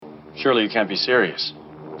Surely you can't be serious.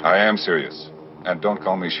 I am serious. And don't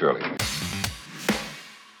call me Shirley.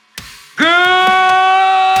 Good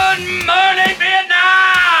morning,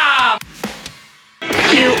 Vietnam!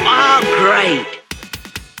 You are great.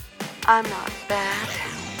 I'm not bad.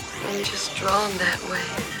 I'm just drawn that way.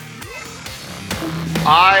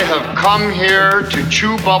 I have come here to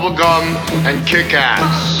chew bubblegum and kick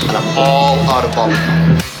ass. And I'm all out of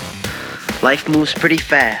bubblegum. Life moves pretty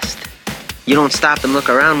fast. You don't stop and look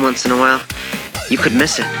around once in a while, you could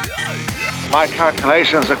miss it. My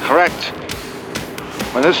calculations are correct.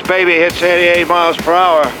 When this baby hits 88 miles per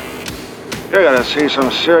hour, you're gonna see some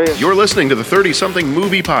serious... You're listening to the 30-something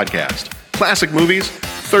Movie Podcast. Classic movies,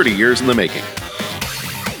 30 years in the making.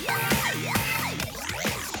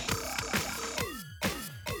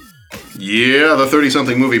 Yeah, the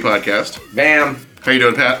 30-something Movie Podcast. Bam. How you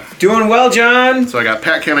doing, Pat? Doing well, John. So I got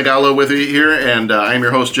Pat Canigallo with me here, and I'm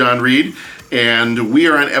your host, John Reed. And we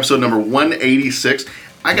are on episode number 186.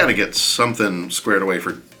 I got to get something squared away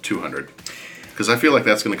for 200. Because I feel like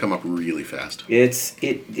that's going to come up really fast. It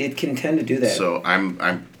can tend to do that. So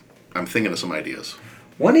I'm thinking of some ideas.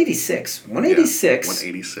 186. 186. Yeah,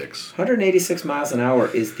 186. 186 miles an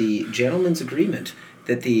hour is the gentleman's agreement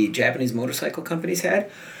that the Japanese motorcycle companies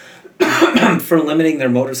had for limiting their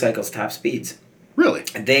motorcycles' top speeds. Really?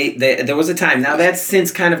 There was a time. Now that's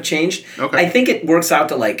since kind of changed. Okay. I think it works out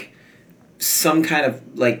to like some kind of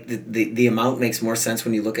like the amount makes more sense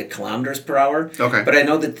when you look at kilometers per hour. Okay. But I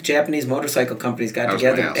know that the Japanese motorcycle companies got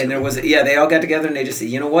together and they all got together and they just said,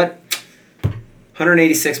 you know what?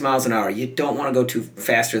 186 miles an hour. You don't want to go too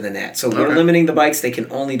faster than that. So we're limiting the bikes. They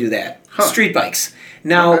can only do that. Huh. Street bikes.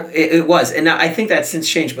 Now it was, and now I think that's since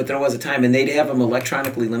changed. But there was a time, and they'd have them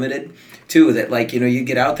electronically limited too. That like you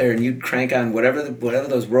get out there and you'd crank on whatever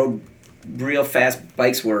those road real fast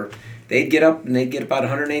bikes were. They'd get up and they'd get about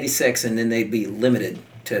 186, and then they'd be limited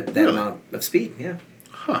to that amount of speed. Yeah.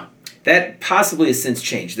 Huh. That possibly has since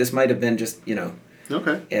changed. This might have been just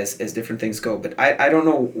Okay. As different things go, but I don't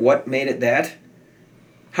know what made it that.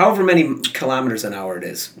 However many kilometers an hour it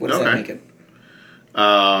is. What does that make it?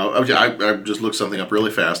 I just looked something up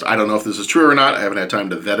really fast. I don't know if this is true or not. I haven't had time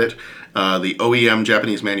to vet it. The OEM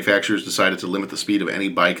Japanese manufacturers decided to limit the speed of any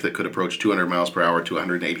bike that could approach 200 miles per hour to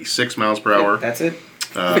 186 miles per hour. That's it?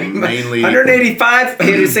 Mainly 185,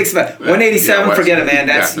 186, 187, yeah, forget it, man.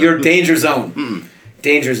 That's your danger zone. Mm-mm.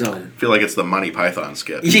 Danger zone. I feel like it's the Monty Python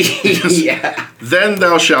skit. Yeah. Then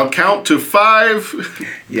thou shalt count to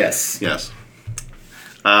 5. Yes. Yes.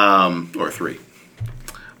 Or 3.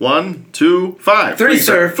 1, 2, 5. 3,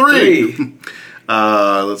 sir. 3.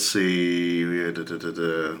 Let's see.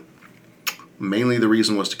 Mainly the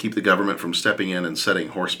reason was to keep the government from stepping in and setting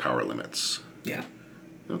horsepower limits. Yeah.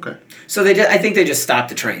 Okay. So I think they just stopped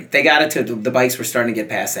the train. They got it to the bikes were starting to get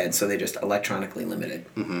past that, so they just electronically limited.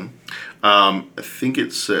 Mm-hmm. I think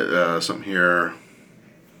it's something here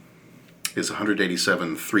is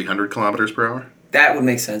 187 300 kilometers per hour. That would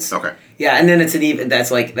make sense. Okay. Yeah, and then it's an even.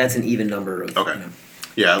 That's an even number of. Okay.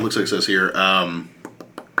 Yeah, it looks like it says here.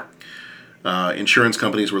 Insurance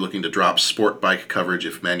companies were looking to drop sport bike coverage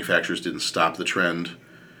if manufacturers didn't stop the trend.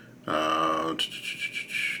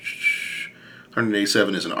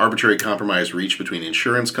 187 is an arbitrary compromise reached between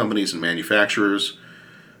insurance companies and manufacturers.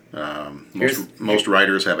 Most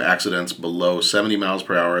riders have accidents below 70 miles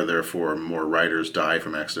per hour, therefore more riders die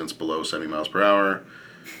from accidents below 70 miles per hour.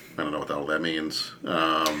 I don't know what all that means.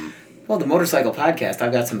 Well, the motorcycle podcast,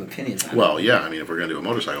 I've got some opinions on it. Well, yeah, I mean, if we're going to do a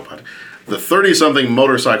motorcycle podcast. The 30-something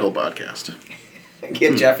motorcycle podcast.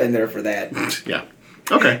 Get Jeff in there for that. Yeah.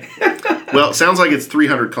 Okay. Well, it sounds like it's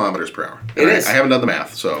 300 kilometers per hour. It is. I haven't done the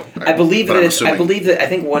math, so I believe that I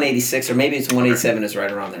think 186 or maybe it's 187 is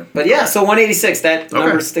right around there. But yeah, so 186. That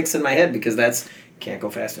number sticks in my head because can't go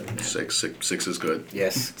faster than that. 6 is good.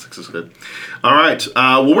 Yes. 6 is good. All right.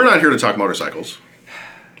 Well, we're not here to talk motorcycles.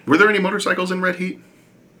 Were there any motorcycles in Red Heat?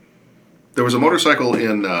 There was a motorcycle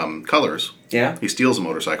in Colors. Yeah. He steals a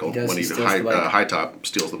motorcycle when he high top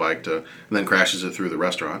steals the bike and then crashes it through the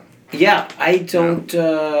restaurant. Yeah, I don't.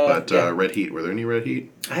 Red Heat. Were there any Red Heat?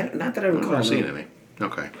 Not that I recall. I've never seen any.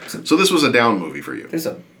 Okay. So this was a down movie for you. There's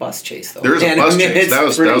a bus chase though. There's a bus chase. That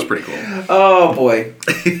was pretty cool. Oh boy.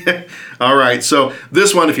 All right. So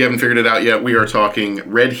this one, if you haven't figured it out yet, we are talking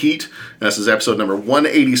Red Heat. This is episode number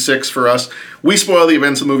 186 for us. We spoil the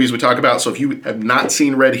events of the movies we talk about. So if you have not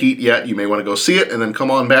seen Red Heat yet, you may want to go see it and then come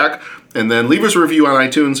on back and then leave us a review on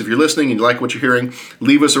iTunes. If you're listening and you like what you're hearing,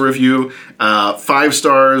 leave us a review. 5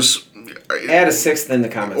 stars. Add a 6th in the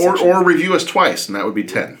comments section. Or review us twice, and that would be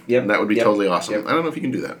 10. Yep. And that would be totally awesome. Yep. I don't know if you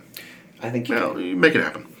can do that. I think you can. You make it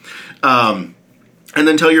happen. And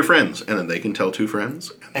then tell your friends, and then they can tell 2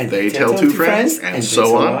 friends, and And they tell two friends, and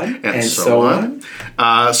so on, and so on.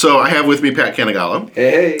 So I have with me Pat Canigallo.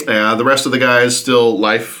 Hey. The rest of the guys still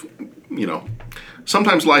life,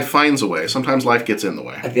 sometimes life finds a way. Sometimes life gets in the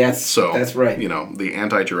way. That's right. The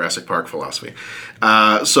anti-Jurassic Park philosophy.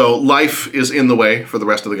 So life is in the way for the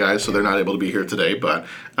rest of the guys, so they're not able to be here today. But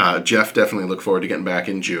Jeff definitely looked forward to getting back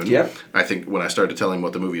in June. Yep. I think when I started telling him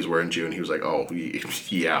what the movies were in June, he was like, "Oh,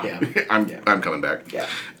 yeah. I'm coming back." Yeah.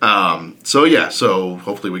 So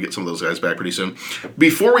hopefully we get some of those guys back pretty soon.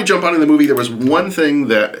 Before we jump on in the movie, there was one thing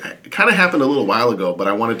that kind of happened a little while ago, but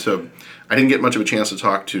I didn't get much of a chance to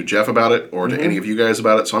talk to Jeff about it or to any of you guys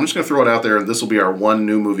about it, so I'm just going to throw it out there, and this will be our one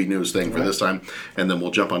new movie news thing for this time, and then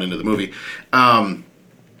we'll jump on into the movie.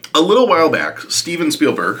 A little while back, Steven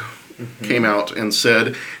Spielberg came out and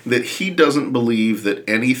said that he doesn't believe that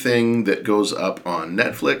anything that goes up on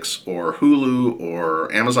Netflix or Hulu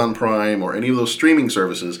or Amazon Prime or any of those streaming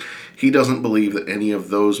services, he doesn't believe that any of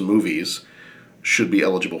those movies should be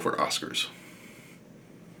eligible for Oscars.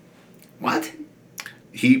 What?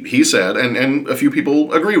 He said, and a few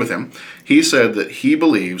people agree with him, he said that he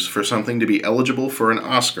believes for something to be eligible for an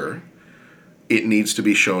Oscar, it needs to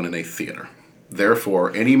be shown in a theater.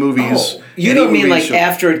 Therefore, any movies... Oh, you don't mean like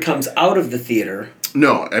after it comes out of the theater?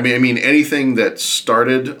 No, I mean anything that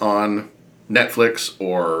started on Netflix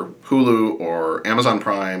or Hulu or Amazon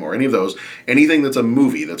Prime or any of those, anything that's a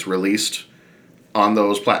movie that's released on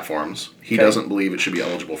those platforms, he doesn't believe it should be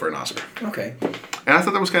eligible for an Oscar. Okay. And I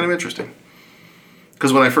thought that was kind of interesting.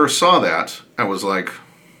 Because when I first saw that, I was like,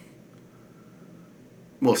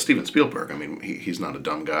 well, Steven Spielberg, I mean, he's not a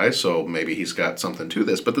dumb guy, so maybe he's got something to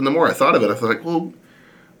this. But then the more I thought of it, I thought, like, well,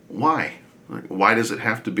 why? Like, why does it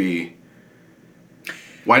have to be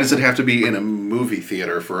in a movie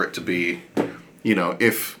theater for it to be,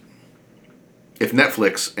 if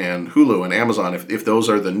Netflix and Hulu and Amazon, if those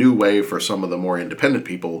are the new way for some of the more independent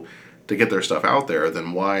people to get their stuff out there,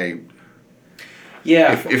 then why...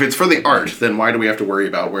 Yeah. If it's for the art, then why do we have to worry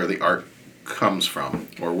about where the art comes from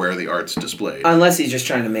or where the art's displayed? Unless he's just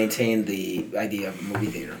trying to maintain the idea of a movie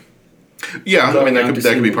theater. Yeah, I mean, that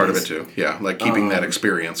could be part of it too. Yeah, like keeping that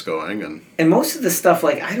experience going. And most of the stuff,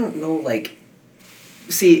 like, I don't know, like...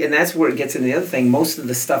 See, and that's where it gets into the other thing. Most of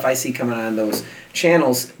the stuff I see coming on those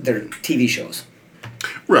channels, they're TV shows.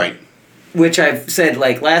 Right. Which I've said,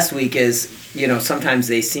 like, last week is... sometimes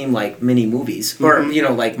they seem like mini movies, or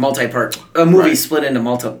like multi-part. A movie split into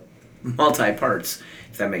multi-parts,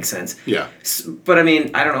 if that makes sense. Yeah. But I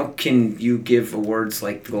mean, I don't know. Can you give awards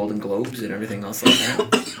like the Golden Globes and everything else like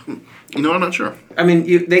that? I'm not sure. I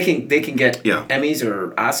mean, they can get Yeah. Emmys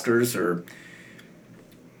or Oscars or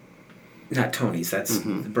not Tonys. That's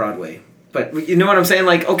Broadway. But you know what I'm saying?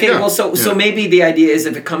 Like, okay, Yeah. well, so maybe the idea is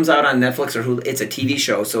if it comes out on Netflix or Hulu, it's a TV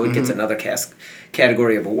show, so it gets another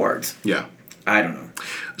category of awards. Yeah. I don't know.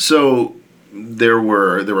 So there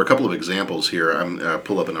were a couple of examples here. I'm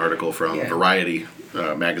pull up an article from Variety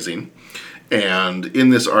magazine, and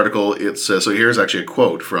in this article it says. So here's actually a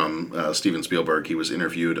quote from Steven Spielberg. He was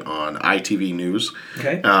interviewed on ITV News,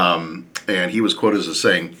 and he was quoted as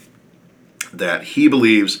saying that he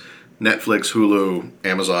believes Netflix, Hulu,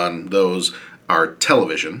 Amazon, those are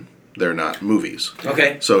television. They're not movies.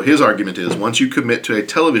 Okay. So his argument is once you commit to a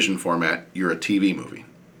television format, you're a TV movie.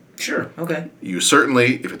 Sure, okay. You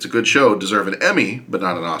certainly, if it's a good show, deserve an Emmy, but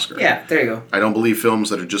not an Oscar. Yeah, there you go. I don't believe films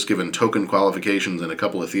that are just given token qualifications in a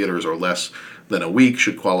couple of theaters or less than a week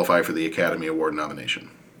should qualify for the Academy Award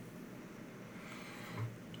nomination.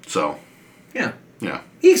 So. Yeah. Yeah.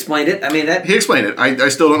 He explained it. I mean, that... He explained it. I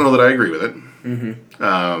still don't know that I agree with it.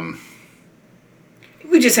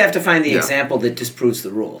 We just have to find the example that disproves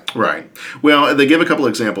the rule. Right. Well, they give a couple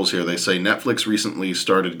examples here. They say Netflix recently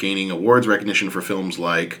started gaining awards recognition for films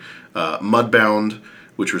like Mudbound,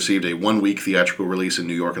 which received a one-week theatrical release in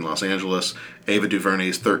New York and Los Angeles. Ava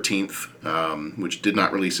DuVernay's 13th, which did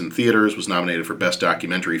not release in theaters, was nominated for Best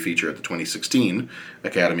Documentary Feature at the 2016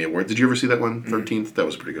 Academy Award. Did you ever see that one, 13th? That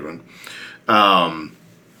was a pretty good one.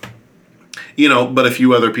 But a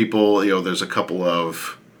few other people, there's a couple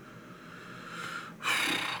of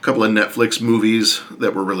Netflix movies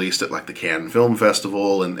that were released at like the Cannes Film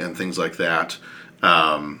Festival and things like that.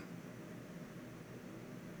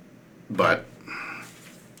 But,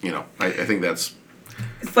 I think that's...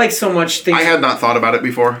 It's like so much things... I had not thought about it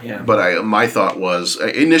before, Yeah. but my thought was...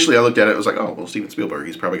 Initially, I looked at it, I was like, oh, well, Steven Spielberg,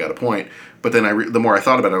 he's probably got a point. But then the more I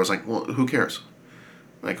thought about it, I was like, well, who cares?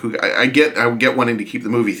 Like, I get wanting to keep the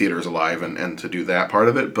movie theaters alive and to do that part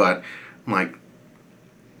of it, but I'm like,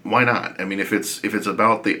 why not? I mean, if it's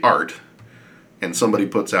about the art, and somebody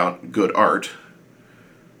puts out good art,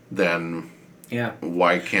 then Yeah.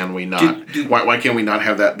 Why can we not? Why can't we not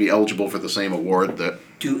have that be eligible for the same award that?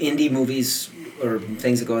 Do indie movies or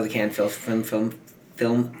things that go to the Cannes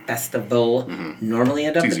Film Festival normally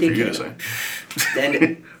end up It's at easy the for you to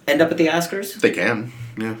say. end up at the Oscars? They can.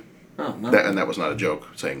 Yeah. Oh, well. That was not a joke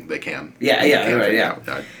saying they can. Yeah, They yeah, can right, figure yeah. it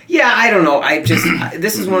out. Yeah, I don't know.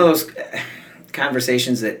 This is one of those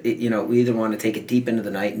conversations that we either want to take it deep into the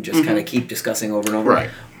night and just kind of keep discussing over and over, Right.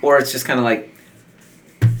 or it's just kind of like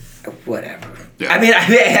whatever. Yeah. I mean,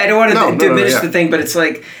 I don't want to diminish yeah. the thing, but it's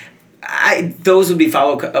like those would be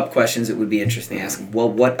follow-up questions that would be interesting to ask. Well,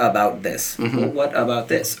 what about this? Well, what about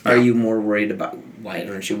this? Are you more worried about? Why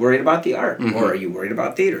aren't you worried about the art, or are you worried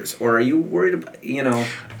about theaters, or are you worried about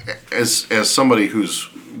As somebody who's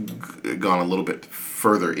gone a little bit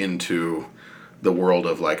further into the world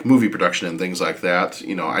of like movie production and things like that,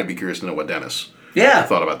 I'd be curious to know what Dennis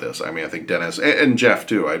thought about this. I mean, I think Dennis and Jeff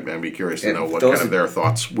too. I'd be curious to know what kind of their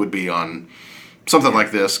thoughts would be on something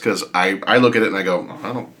like this, because I look at it and I go,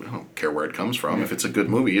 I don't care where it comes from. If it's a good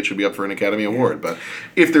movie, it should be up for an Academy Award. But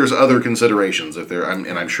if there's other considerations,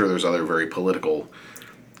 I'm sure there's other very political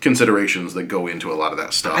considerations that go into a lot of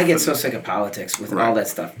that stuff. I get so sick of politics with all that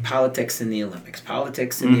stuff. Politics in the Olympics,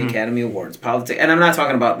 politics in the Academy Awards, politics, and I'm not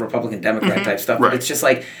talking about Republican Democrat type stuff, but it's just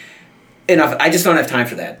like enough. I just don't have time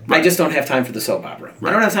for that. Right. I just don't have time for the soap opera.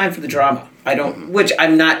 I don't have time for the drama. I don't, which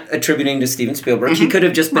I'm not attributing to Steven Spielberg. He could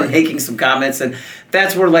have just been making some comments, and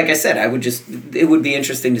that's where, like I said, it would be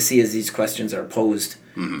interesting to see as these questions are posed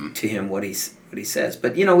to him what he says.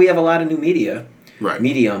 But we have a lot of new media. Right.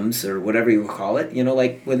 Mediums or whatever you would call it,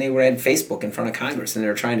 like when they had Facebook in front of Congress and they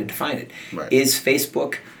were trying to define it. Right. Is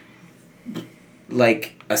Facebook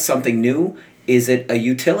like something new? Is it a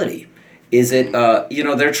utility? Is it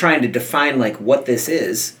they're trying to define like what this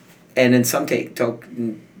is, and in some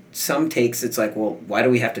takes it's like, well, why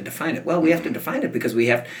do we have to define it? Well, we have to define it because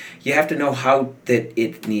you have to know how that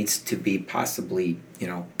it needs to be possibly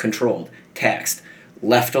controlled, taxed,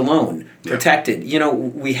 left alone, protected.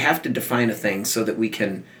 We have to define a thing so that we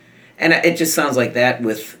can, and it just sounds like that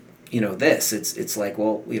with, this. It's like,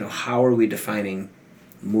 well, how are we defining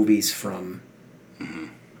movies from,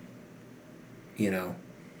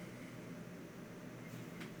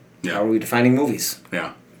 how are we defining movies?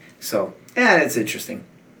 Yeah. So, it's interesting.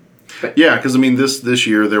 But yeah, because this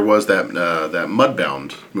year there was that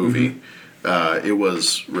Mudbound movie. It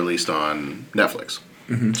was released on Netflix.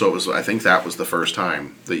 So I think that was the first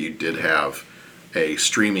time that you did have a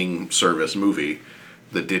streaming service movie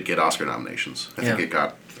that did get Oscar nominations. I think it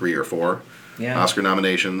got 3 or 4 Oscar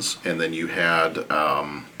nominations, and then you had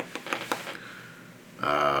a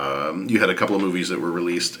couple of movies that were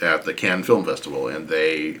released at the Cannes Film Festival, and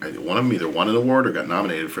one of them either won an award or got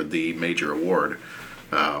nominated for the major award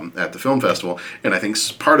at the film festival. And I think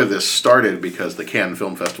part of this started because the Cannes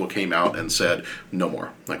Film Festival came out and said, no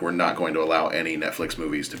more. Like, we're not going to allow any Netflix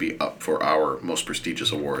movies to be up for our most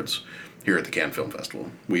prestigious awards here at the Cannes Film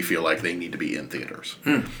Festival. We feel like they need to be in theaters.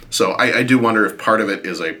 So I do wonder if part of it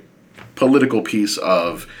is a political piece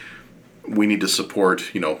of, we need to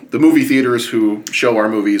support, the movie theaters who show our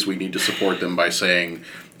movies. We need to support them by saying,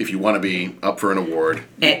 if you want to be up for an award,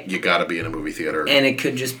 you got to be in a movie theater. And it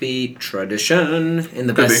could just be tradition in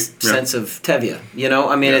the best sense of Tevye.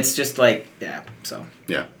 It's just like, so.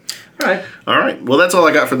 Yeah. All right. Well, that's all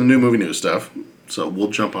I got for the new movie news stuff. So we'll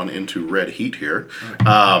jump on into Red Heat here.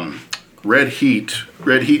 Red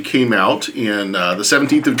Heat came out in the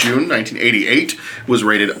 17th of June, 1988, was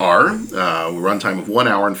rated R, runtime of 1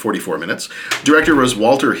 hour and 44 minutes. Director was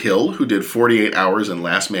Walter Hill, who did 48 Hours and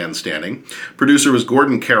Last Man Standing. Producer was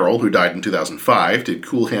Gordon Carroll, who died in 2005, did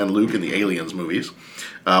Cool Hand Luke and the Aliens movies.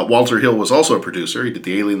 Walter Hill was also a producer. He did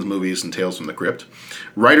the Aliens movies and Tales from the Crypt.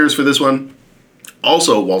 Writers for this one,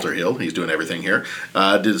 also Walter Hill, he's doing everything here,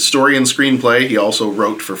 did story and screenplay. He also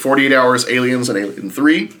wrote for 48 Hours, Aliens, and Alien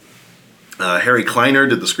 3. Harry Kleiner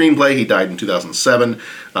did the screenplay. He died in 2007.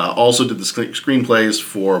 Also did the screenplays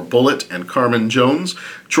for Bullet and Carmen Jones.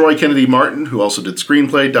 Troy Kennedy Martin, who also did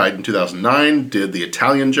screenplay, died in 2009. Did The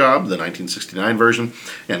Italian Job, the 1969 version,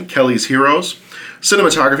 and Kelly's Heroes.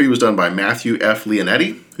 Cinematography was done by Matthew F.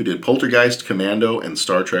 Leonetti, who did Poltergeist, Commando, and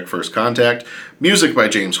Star Trek First Contact. Music by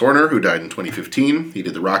James Horner, who died in 2015. He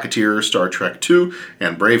did The Rocketeer, Star Trek II,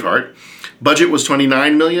 and Braveheart. Budget was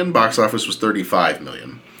 $29 million. Box office was $35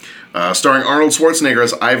 million. Starring Arnold Schwarzenegger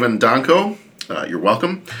as Ivan Danko. You're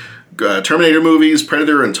welcome. Terminator movies,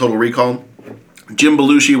 Predator, and Total Recall. Jim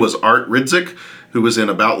Belushi was Art Ridzik, who was in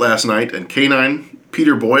About Last Night and K-9.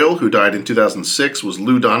 Peter Boyle, who died in 2006, was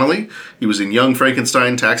Lou Donnelly. He was in Young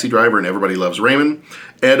Frankenstein, Taxi Driver, and Everybody Loves Raymond.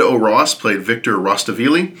 Ed O'Ross played Victor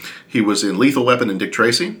Rostavili. He was in Lethal Weapon and Dick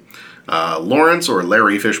Tracy. Lawrence, or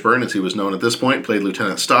Larry Fishburne, as he was known at this point, played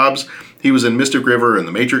Lieutenant Stobbs. He was in Mystic River and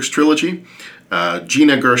the Matrix trilogy.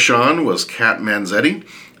 Gina Gershon was Kat Manzetti.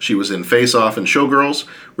 She was in Face Off and Showgirls.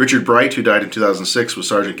 Richard Bright, who died in 2006, was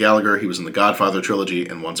Sergeant Gallagher. He was in the Godfather trilogy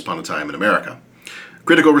and Once Upon a Time in America.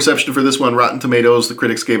 Critical reception for this one, Rotten Tomatoes, the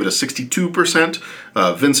critics gave it a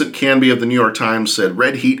 62%. Vincent Canby of the New York Times said,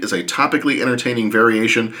 Red Heat is a topically entertaining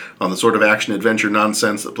variation on the sort of action-adventure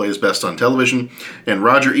nonsense that plays best on television. And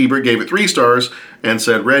Roger Ebert gave it 3 stars and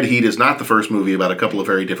said, Red Heat is not the first movie about a couple of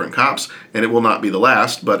very different cops, and it will not be the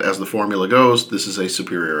last, but as the formula goes, this is a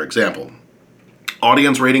superior example.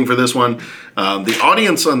 Audience rating for this one. The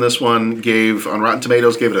audience on this one on Rotten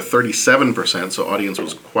Tomatoes gave it a 37%, so audience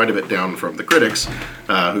was quite a bit down from the critics,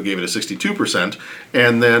 who gave it a 62%.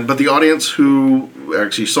 But the audience who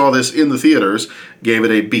actually saw this in the theaters gave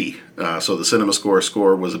it a B. So the CinemaScore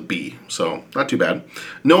score was a B, so not too bad.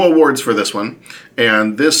 No awards for this one,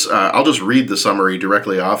 and this, I'll just read the summary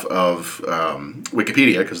directly off of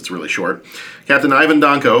Wikipedia, because it's really short. Captain Ivan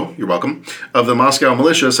Danko, you're welcome, of the Moscow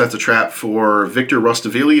militia sets a trap for Victor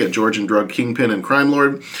Rustaveli, a Georgian drug kingpin and crime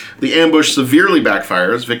lord. The ambush severely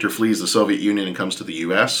backfires. Victor flees the Soviet Union and comes to the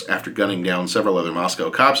U.S. after gunning down several other Moscow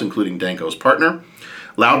cops, including Danko's partner.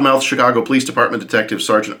 Loudmouth Chicago Police Department Detective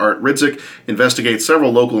Sergeant Art Ridzik investigates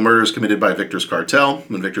several local murders committed by Victor's cartel.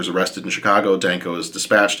 When Victor's arrested in Chicago, Danko is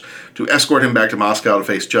dispatched to escort him back to Moscow to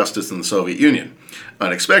face justice in the Soviet Union.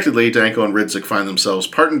 Unexpectedly, Danko and Ridzik find themselves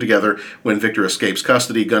partnered together when Victor escapes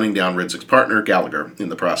custody, gunning down Ridzik's partner, Gallagher, in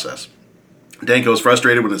the process. Danko is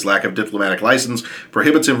frustrated when his lack of diplomatic license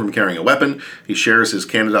prohibits him from carrying a weapon. He shares his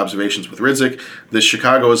candid observations with Ridzik. This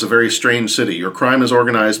Chicago is a very strange city. Your crime is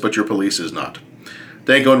organized, but your police is not.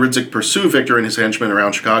 Danko and Ridzik pursue Victor and his henchmen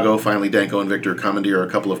around Chicago. Finally, Danko and Victor commandeer a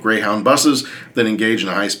couple of Greyhound buses, then engage in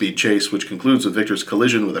a high-speed chase, which concludes with Victor's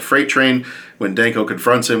collision with a freight train. When Danko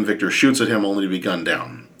confronts him, Victor shoots at him only to be gunned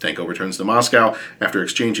down. Danko returns to Moscow after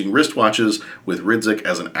exchanging wristwatches with Ridzik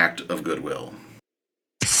as an act of goodwill.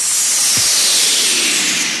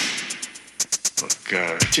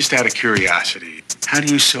 Look, just out of curiosity, how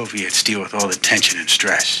do you Soviets deal with all the tension and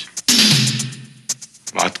stress?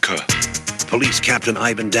 Vodka. Police Captain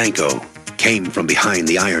Ivan Danko came from behind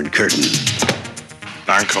the Iron Curtain.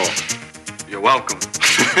 Danko, you're welcome.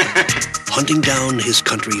 Hunting down his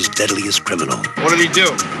country's deadliest criminal. What did he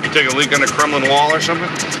do? You take a leak on the Kremlin wall or something?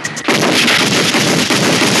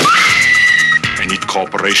 I need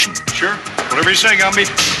cooperation. Sure. Whatever you say, Gumby.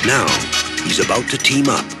 Now, he's about to team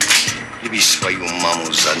up. What do you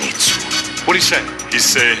say? He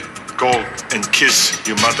say, go and kiss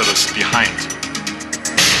your mother's behind.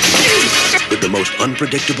 With the most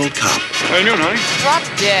unpredictable cop. How you doing, honey? Drop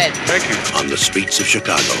dead. Thank you. On the streets of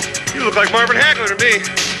Chicago. You look like Marvin Hagler to me.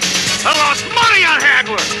 I lost money on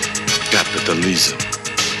Hagler. Capitalism.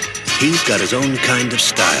 He's got his own kind of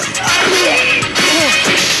style.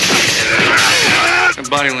 That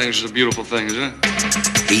body language is a beautiful thing, isn't it?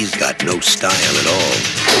 He's got no style at all.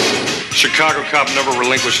 Chicago cop never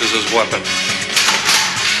relinquishes his weapon.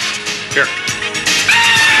 Here.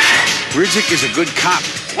 Ridzik is a good cop.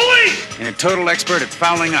 Police! And a total expert at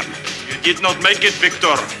fouling up. You did not make it,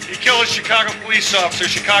 Victor. You kill a Chicago police officer,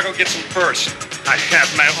 Chicago gets him first. I have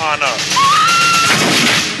my honor.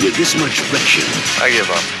 With this much friction, I give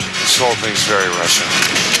up. This whole thing's very Russian.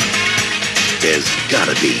 There's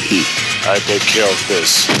gotta be heat. I take care of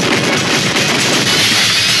this.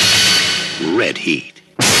 Red Heat.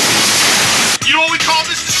 You know what we call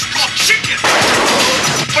this? This is called chicken.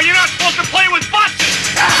 But you're not supposed to play with buses.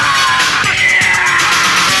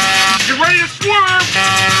 You ready to swerve?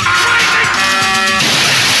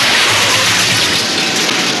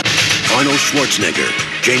 Arnold Schwarzenegger,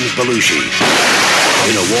 James Belushi,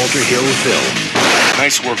 in a Walter Hill film.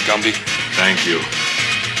 Nice work, Gumby. Thank you.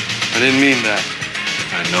 I didn't mean that.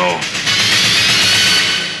 I know.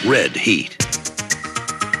 Red Heat.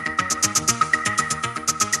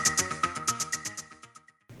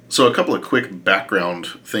 So a couple of quick background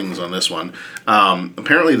things on this one.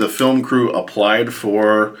 Apparently the film crew applied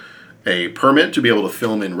for a permit to be able to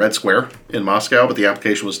film in Red Square in Moscow, but the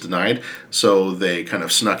application was denied, so they kind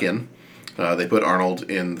of snuck in. They put Arnold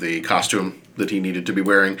in the costume that he needed to be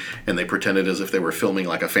wearing, and they pretended as if they were filming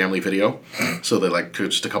like a family video. So they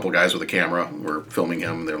just a couple guys with a camera were filming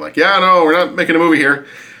him. They're like, yeah, no, we're not making a movie here.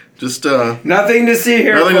 Just nothing to see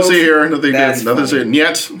here. Nothing folks. to see here. Nothing That's to see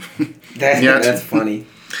yet. That's funny.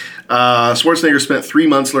 Schwarzenegger spent 3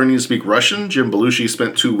 months learning to speak Russian. Jim Belushi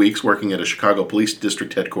spent 2 weeks working at a Chicago police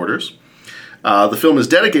district headquarters. The film is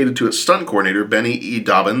dedicated to its stunt coordinator, Benny E.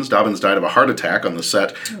 Dobbins. Dobbins died of a heart attack on the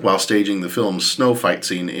set while staging the film's snow fight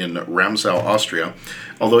scene in Ramsau, Austria.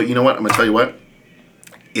 Although, you know what? I'm going to tell you what.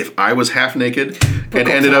 if I was half naked and clothes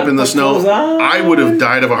ended up on, in the put snow, clothes on. I would have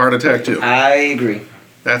died of a heart attack too. I agree.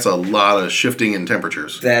 That's a lot of shifting in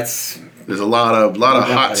temperatures. There's a lot of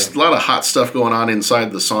hot stuff going on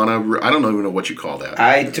inside the sauna. I don't even know what you call that.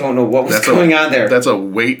 I don't know what was going on there. That's a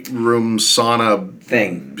weight room sauna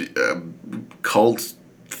thing. Cult.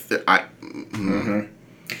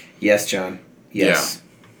 Yes, John. Yes.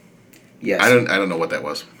 Yeah. Yes. I don't know what that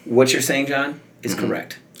was. What you're saying, John, is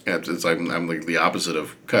correct. It's like I'm like the opposite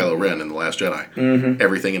of Kylo Ren in The Last Jedi.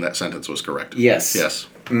 Everything in that sentence was correct. Yes. Yes.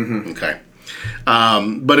 Okay.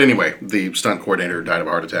 But anyway, the stunt coordinator died of a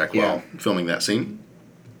heart attack while filming that scene.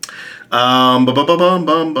 This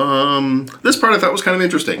part I thought was kind of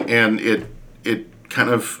interesting, and it kind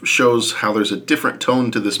of shows how there's a different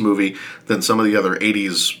tone to this movie than some of the other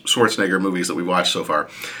 80s Schwarzenegger movies that we've watched so far.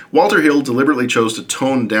 Walter Hill deliberately chose to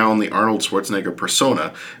tone down the Arnold Schwarzenegger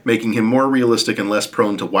persona, making him more realistic and less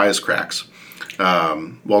prone to wisecracks.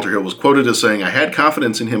 Walter Hill was quoted as saying, "I had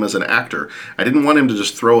confidence in him as an actor. I didn't want him to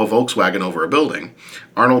just throw a Volkswagen over a building.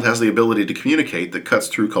 Arnold has the ability to communicate that cuts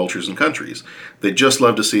through cultures and countries. They'd just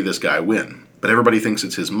love to see this guy win. But everybody thinks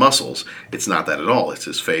it's his muscles. It's not that at all. It's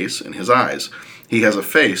his face and his eyes. He has a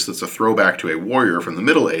face that's a throwback to a warrior from the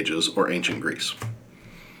Middle Ages or ancient Greece."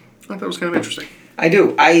 I thought that was kind of interesting. I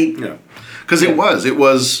do. Because it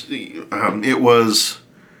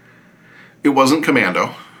wasn't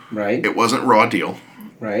Commando. Right. It wasn't Raw Deal.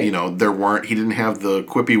 Right. You know, he didn't have the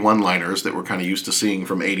quippy one-liners that we're kind of used to seeing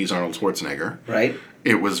from 80s Arnold Schwarzenegger. Right.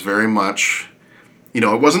 It was very much, it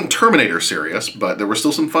wasn't Terminator serious, but there were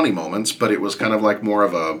still some funny moments, but it was kind of like more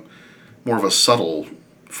of a subtle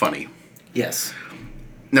funny. Yes.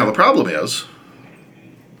 Now the problem is,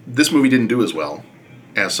 this movie didn't do as well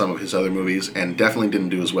as some of his other movies, and definitely didn't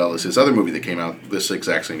do as well as his other movie that came out this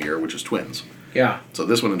exact same year, which is Twins. Yeah. So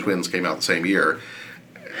this one and Twins came out the same year.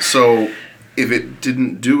 So if it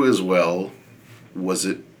didn't do as well, was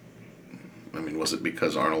it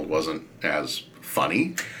because Arnold wasn't as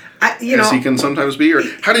funny as he can sometimes be? Or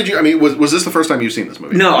how did you, was this the first time you've seen this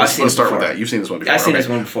movie? No, Let's start with that. You've seen this one before. I've seen this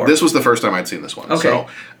one before. This was the first time I'd seen this one. Okay. So,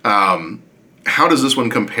 how does this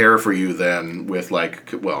one compare for you then with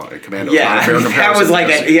Commando? Yeah, not a fair comparison. that was like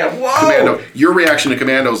whoa! Commando. Your reaction to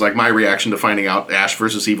Commando is like my reaction to finding out Ash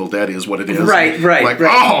versus Evil Dead is what it is. Right. Like,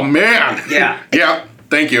 oh man. Yeah. Yeah.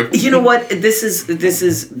 Thank you. You know what? This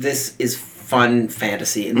is fun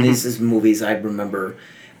fantasy, and this is movies I remember.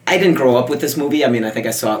 I didn't grow up with this movie. I think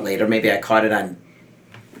I saw it later. Maybe I caught it on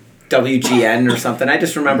WGN or something. I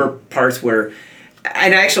just remember parts where.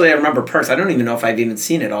 And actually, I remember parts. I don't even know if I've even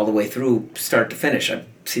seen it all the way through, start to finish. I've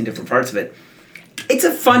seen different parts of it. It's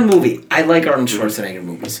a fun movie. I like Arnold Schwarzenegger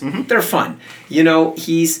movies. They're fun.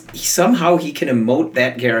 Somehow he can emote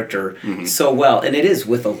that character so well, and it is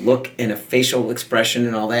with a look and a facial expression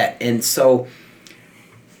and all that. And so,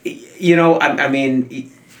 he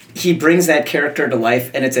brings that character to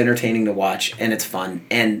life, and it's entertaining to watch, and it's fun,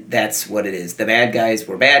 and that's what it is. The bad guys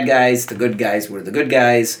were bad guys. The good guys were the good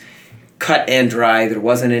guys. Cut and dry. There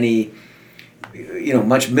wasn't any,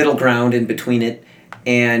 much middle ground in between it.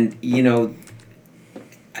 And,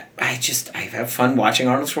 I have fun watching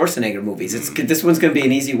Arnold Schwarzenegger movies. This one's going to be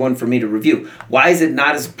an easy one for me to review. Why is it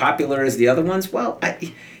not as popular as the other ones? Well,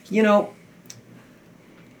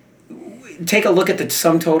 take a look at the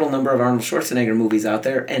sum total number of Arnold Schwarzenegger movies out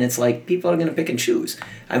there, and it's like people are going to pick and choose.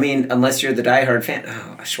 Unless you're the diehard fan.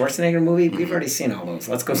 Oh, a Schwarzenegger movie? We've already seen all those.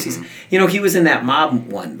 Let's go see some. He was in that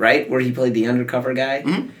Mob one, right? Where he played the undercover guy.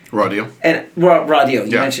 Raw Deal. And Raw Deal,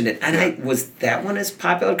 you mentioned it. And was that one as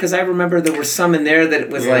popular? Because I remember there were some in there that it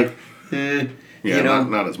was like,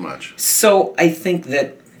 not as much. So I think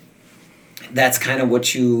that's kind of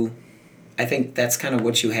what you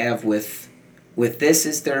have with this,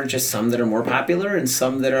 is there are just some that are more popular and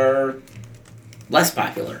some that are less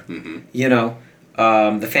popular.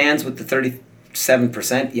 The fans with the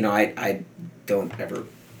 37%, I don't ever,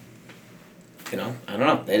 I don't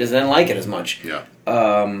know. They just didn't like it as much. Yeah.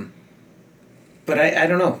 But I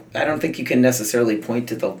don't know. I don't think you can necessarily point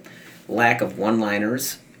to the lack of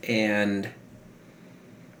one-liners, and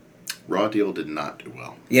Raw Deal did not do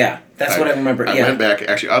well. Yeah, that's what I remember. I went back,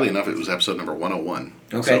 actually, oddly enough, it was episode number 101.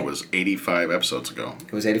 Okay. So it was 85 episodes ago.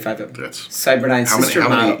 It was 85 episodes. That's Cyberdyne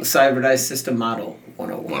System Model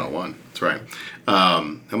 101. 101, that's right. How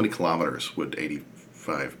many kilometers would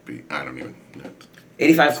 85 be? I don't even know.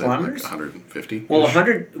 85 kilometers? Like 150? Well,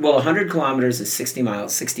 100 kilometers is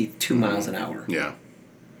 62 miles an hour. Yeah.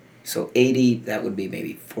 So 80, that would be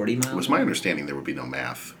maybe 40 miles? It was my understanding there would be no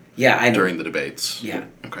math. Yeah, I know. During the debates. Yeah.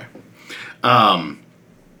 Okay.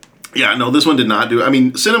 This one did not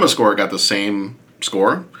do. Cinema Score got the same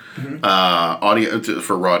score, audio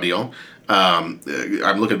for Raw Deal.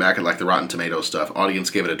 I'm looking back at like the Rotten Tomatoes stuff. Audience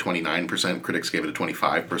gave it a 29%. Critics gave it a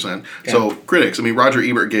 25%. Yeah. So critics, I mean, Roger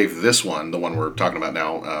Ebert gave this one, the one we're talking about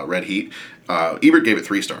now, Red Heat. Ebert gave it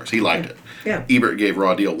 3 stars. He liked it. Yeah. Ebert gave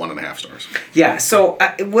Raw Deal 1.5 stars. Yeah. So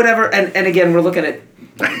whatever, and again, we're looking at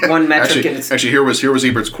one metric. Actually, here was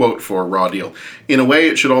Ebert's quote for Raw Deal. In a way,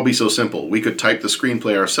 it should all be so simple. We could type the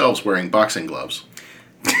screenplay ourselves wearing boxing gloves.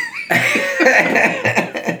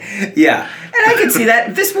 Yeah, and I can see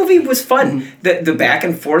that. This movie was fun. The back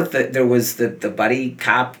and forth. There was the buddy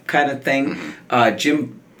cop kind of thing.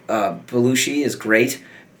 Jim Belushi is great.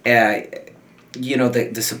 You know,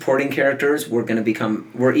 the supporting characters were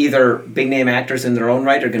either big name actors in their own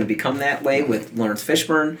right, or going to become that way with Lawrence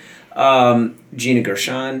Fishburne, Gina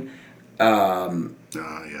Gershon.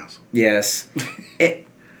 Yes. Yes. It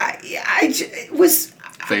was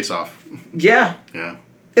Face Off. Yeah. Yeah.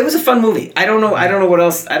 It was a fun movie. I don't know what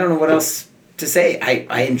else to say.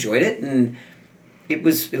 I enjoyed it, and it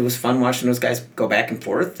was fun watching those guys go back and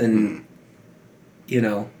forth, and you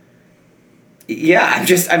know, yeah. I'm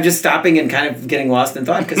just stopping and kind of getting lost in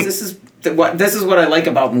thought, because this is what I like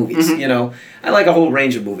about movies. You know, I like a whole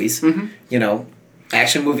range of movies. You know,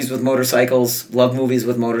 action movies with motorcycles, love movies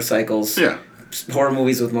with motorcycles. Yeah. Horror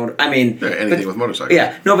movies with anything with motorcycles.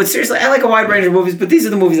 Yeah, no, but seriously, I like a wide range of movies, but these are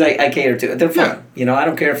the movies I cater to. They're fun. Yeah. You know, I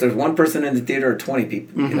don't care if there's one person in the theater or 20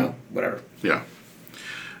 people. You know, whatever. Yeah.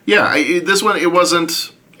 Yeah, this one, it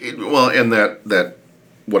wasn't... and that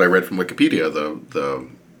what I read from Wikipedia, the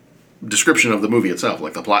description of the movie itself,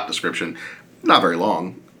 like the plot description, not very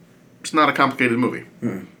long. It's not a complicated movie.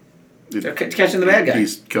 They're catching the bad guy. He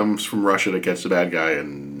comes from Russia to catch the bad guy,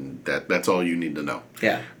 and that's all you need to know.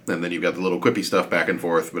 Yeah. And then you've got the little quippy stuff back and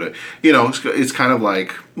forth, but it's kind of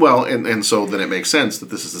like, well, and so then it makes sense that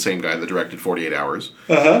this is the same guy that directed 48 Hours.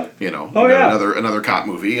 You know, another cop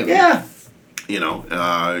movie, and you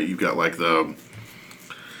know, you've got like the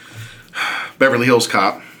Beverly Hills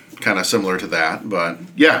Cop, kind of similar to that, but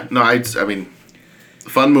yeah, no, I mean,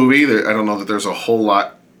 fun movie. I don't know that there's a whole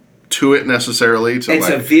lot to it necessarily. It's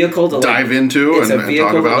a vehicle to dive into and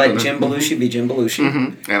talk about. Let Jim Belushi be Jim Belushi,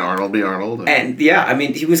 and Arnold be Arnold. And yeah, I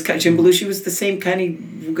mean, Jim Belushi was the same kind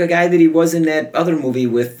of guy that he was in that other movie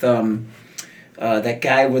with that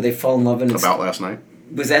guy where they fall in love. And About Last Night.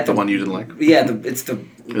 Was that the one you didn't like? Yeah,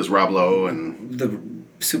 it's Rob Lowe and the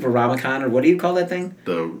Super Romacon, or what do you call that thing?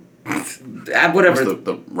 Whatever.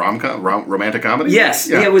 The romantic comedy. Yes,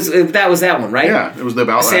 yeah. That was that one, right? Yeah, it was the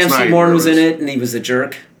About Last Night. Sam Seymour was in it, and he was a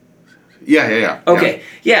jerk. Yeah. Okay,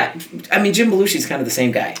 yeah. I mean, Jim Belushi's kind of the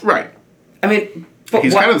same guy. Right. I mean,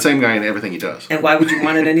 he's kind of the same guy in everything he does. And why would you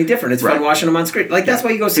want it any different? It's fun watching him on screen. Like, that's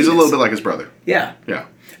why you go see He's a little bit like his brother. Yeah. Yeah.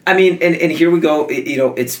 I mean, and here we go. You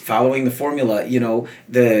know, it's following the formula. You know,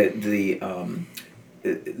 the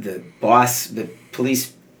boss, the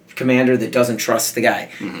police commander that doesn't trust the guy.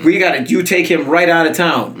 You take him right out of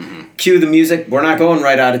town. Cue the music. We're not going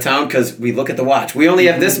right out of town because we look at the watch. We only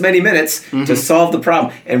have this many minutes to solve the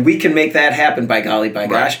problem, and we can make that happen. By golly, by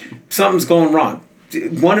gosh, something's going wrong.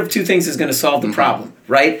 One of two things is going to solve the problem,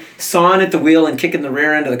 right? Sawing at the wheel and kicking the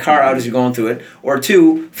rear end of the car out as you're going through it, or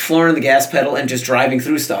 2, flooring the gas pedal and just driving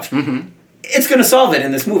through stuff. It's going to solve it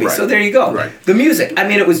in this movie. Right. So there you go. Right. The music. I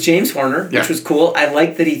mean, it was James Horner, which was cool. I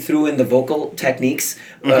liked that he threw in the vocal techniques,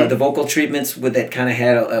 the vocal treatments with that kind of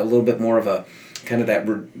had a little bit more of a kind of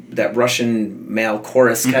that Russian male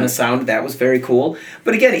chorus kind of sound. That was very cool.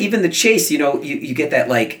 But again, even the chase, you know, you get that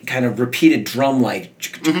like kind of repeated drum, like,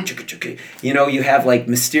 you know, you have like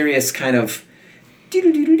mysterious kind of, you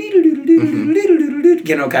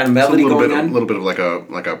know, kind of melody going on. A little bit of like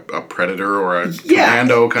a Predator or a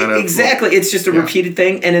Commando kind of. Exactly. It's just a repeated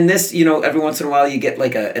thing. And in this, you know, every once in a while you get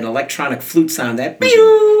like an electronic flute sound, that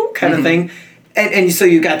kind of thing. And so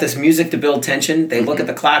you got this music to build tension. They look at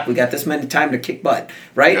the clock. We got this many time to kick butt,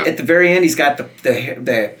 right? Yeah. At the very end, he's got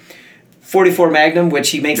the 44 Magnum,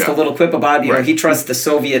 which he makes the little quip about. You know, he trusts the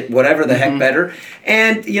Soviet whatever the heck better.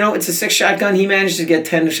 And you know, it's a 6-shot gun. He managed to get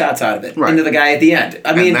 10 shots out of it into the guy at the end.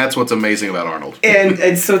 I mean, and that's what's amazing about Arnold.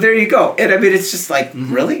 and so there you go. And I mean, it's just like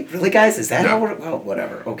really, guys, is that how we're? Well,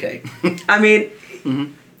 whatever. Okay. I mean.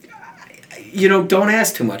 You know, don't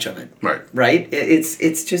ask too much of it. Right.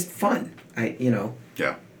 It's just fun.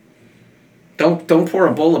 Yeah. Don't pour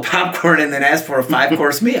a bowl of popcorn and then ask for a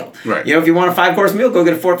 5-course meal. Right. You know, if you want a 5-course meal, go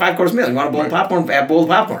get a 5-course meal. You want a bowl of popcorn, have a bowl of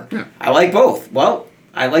popcorn. Yeah. I like both. Well,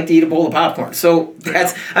 I like to eat a bowl of popcorn. So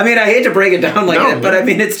that's. I mean, I hate to break it down like that, but I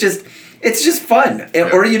mean, it's just fun. Yeah.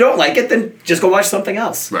 Or you don't like it, then just go watch something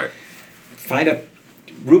else. Right. Find a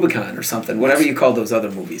Rubicon or something, whatever you call those other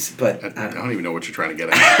movies. But I don't even know what you're trying to get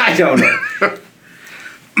at. I don't know.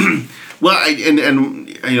 Well, and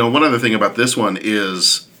you know, one other thing about this one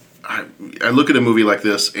is I look at a movie like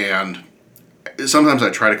this and sometimes I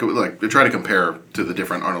try to compare to the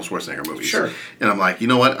different Arnold Schwarzenegger movies. Sure. And I'm like, you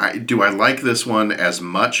know what? Do I like this one as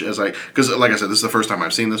much as because like I said, this is the first time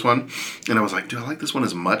I've seen this one, and I was like, do I like this one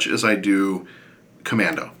as much as I do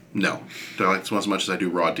Commando? No. Do I like this one as much as I do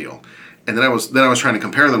Raw Deal? And then I was trying to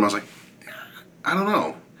compare them. I was like, I don't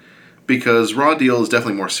know, because Raw Deal is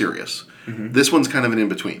definitely more serious. Mm-hmm. This one's kind of an in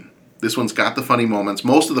between. This one's got the funny moments.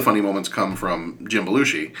 Most of the funny moments come from Jim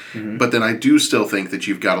Belushi. Mm-hmm. But then I do still think that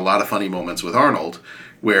you've got a lot of funny moments with Arnold,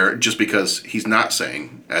 where just because he's not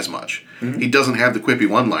saying as much. Mm-hmm. He doesn't have the quippy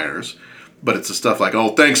one-liners, but it's the stuff like,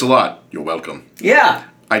 oh, thanks a lot. You're welcome. Yeah.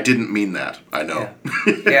 I didn't mean that. I know.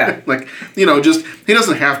 Yeah. Like, just, he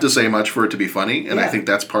doesn't have to say much for it to be funny, and I think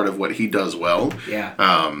that's part of what he does well. Yeah.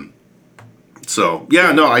 So,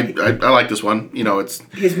 yeah, no, I like this one. It's...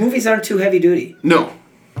 His movies aren't too heavy-duty. No.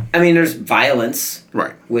 I mean, there's violence,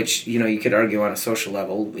 right? Which you could argue on a social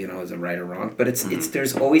level, is it right or wrong? But it's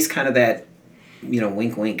there's always kind of that,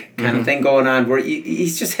 wink wink kind of thing going on where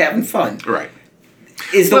he's just having fun, right?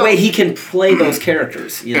 Is the way he can play those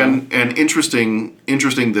characters, And interesting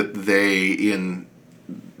that they in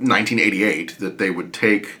 1988 that they would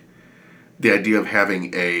take the idea of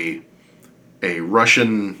having a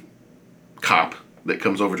Russian cop that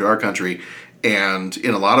comes over to our country, and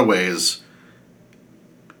in a lot of ways,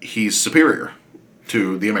 he's superior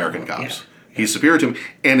to the American cops. Yeah. He's superior to him.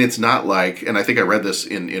 And it's not like, and I think I read this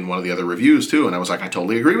in one of the other reviews too, and I was like, I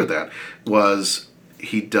totally agree with that, was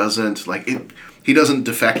he doesn't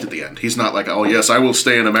defect at the end. He's not like, oh yes, I will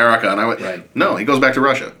stay in America. And right. No, he goes back to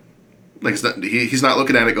Russia. Like he's not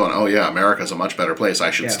looking at it going, oh yeah, America's a much better place. I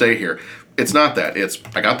should stay here. It's not that. It's,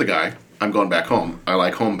 I got the guy. I'm going back home. I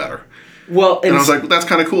like home better. Well, and I was like, well, that's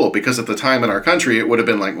kind of cool, because at the time in our country, it would have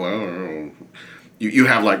been like, well, you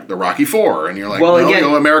have like the Rocky IV, and you're like, well, again,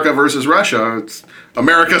 America versus Russia, it's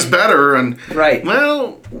America's better, and right.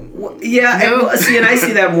 Well, yeah, and I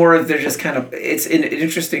see that more of they're just kind of, it's an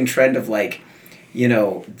interesting trend of like,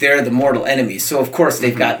 they're the mortal enemies. So of course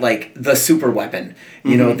they've got like the super weapon,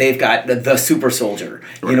 they've got the super soldier,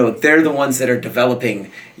 right. They're the ones that are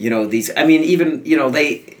developing, these, I mean, even,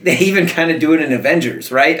 they even kind of do it in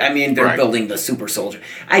Avengers, right? I mean, they're building the super soldier.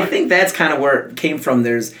 I think that's kind of where it came from.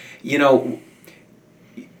 There's, we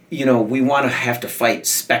want to have to fight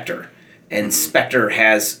Spectre, and Spectre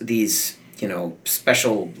has these,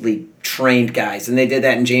 specially trained guys, and they did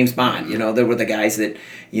that in James Bond. There were the guys that,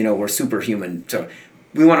 were superhuman. So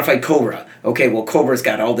we want to fight Cobra. Okay, well, Cobra's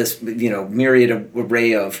got all this, myriad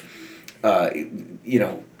array of,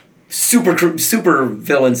 super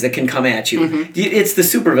villains that can come at you. Mm-hmm. It's the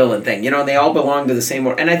super villain thing, and they all belong to the same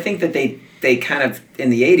world. And I think that they kind of, in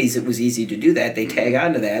the 80s, it was easy to do that. They tag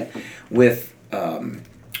onto that with,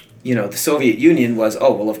 the Soviet Union was,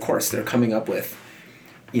 oh, well, of course, they're coming up with,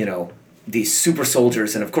 these super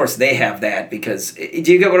soldiers, and of course they have that because, do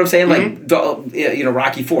you get what I'm saying? Mm-hmm. Like,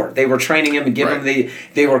 Rocky IV, they were training him and giving him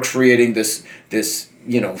they were creating this,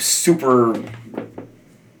 super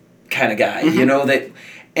kind of guy, mm-hmm. That,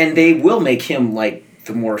 and they will make him like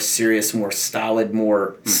the more serious, more stolid,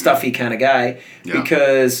 more mm-hmm. stuffy kind of guy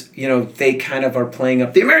because, they kind of are playing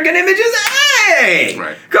up the American images. Hey,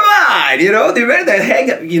 right. Come on, the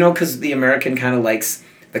American, because the American kind of likes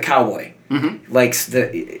the cowboy, mm-hmm. likes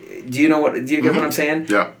the. Do you get mm-hmm. what I'm saying?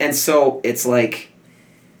 Yeah. And so it's like,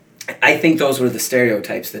 I think those were the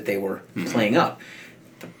stereotypes that they were mm-hmm. playing up.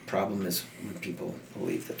 The problem is when people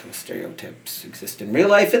believe that those stereotypes exist in real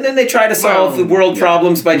life, and then they try to solve the world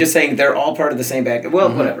problems by just saying they're all part of the same bag. Well,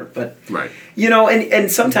 mm-hmm. whatever. But right.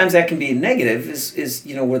 And sometimes that can be negative. Is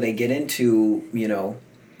where they get into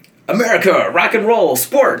America, rock and roll,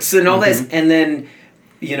 sports, and all mm-hmm. this, and then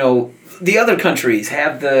the other countries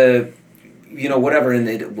have the whatever, and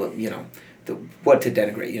what to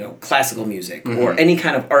denigrate, classical music mm-hmm. or any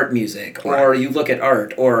kind of art music, right. or you look at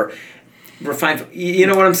art or refined,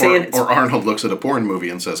 what I'm saying? Or Arnold looks at a porn movie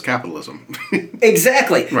and says capitalism.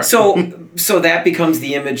 Exactly. Right. So that becomes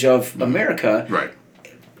the image of mm-hmm. America. Right.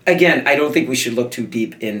 Again, I don't think we should look too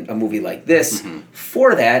deep in a movie like this mm-hmm.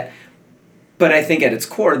 for that. But I think at its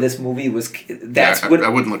core, this movie was. I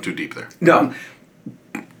wouldn't look too deep there. No,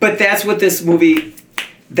 but that's what this movie.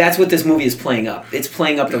 That's what this movie is playing up. It's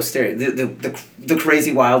playing up those stereotypes, the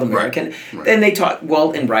crazy wild American. Right. And they talk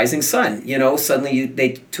in Rising Sun. Suddenly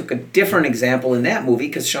they took a different example in that movie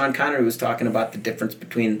because Sean Connery was talking about the difference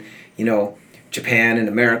between Japan and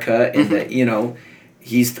America, and mm-hmm. that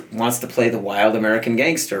he wants to play the wild American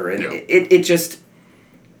gangster, and it just.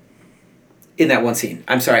 In that one scene.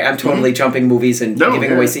 I'm sorry, I'm totally mm-hmm. jumping movies and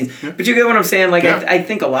giving away scenes. Yeah. But you get what I'm saying? Like, I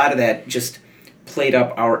think a lot of that just played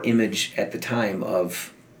up our image at the time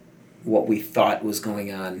of, what we thought was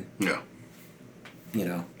going on. Yeah. You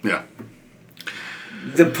know. Yeah.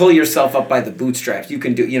 The pull yourself up by the bootstraps. You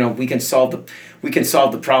can do. You know, we can solve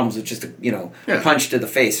the problems with just a punch to the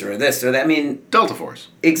face or this or that. I mean, Delta Force.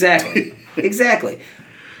 Exactly. Exactly.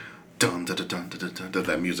 Dun, dun, dun, dun, dun, dun, dun,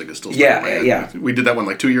 that music is still Yeah, stuck in my head. yeah. We did that one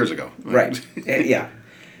like 2 years ago. Right. Yeah.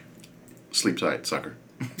 Sleep tight, sucker.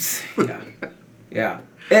 Yeah. Yeah.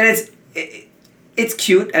 And it's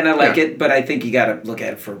cute and I like it, but I think you got to look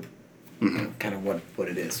at it for you know, kind of what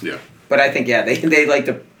it is. Yeah. But I think they like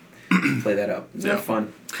to play that up. It's Yeah.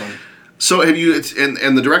 fun. So have you?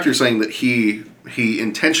 And the director's saying that he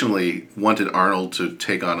intentionally wanted Arnold to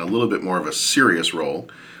take on a little bit more of a serious role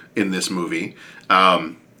in this movie.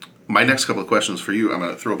 My next couple of questions for you, I'm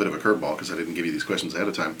going to throw a bit of a curveball because I didn't give you these questions ahead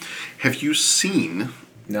of time. Have you seen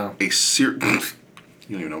No. a serious...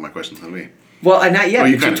 You don't even know what my question's going to be. Well, not yet. Oh,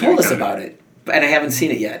 you but you kinda told do, us kinda about it, and I haven't seen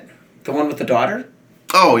it yet. The one with the daughter.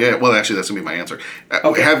 Oh, yeah. Well, actually, that's going to be my answer.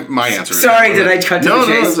 Okay. Have my answer. Sorry, did I cut to the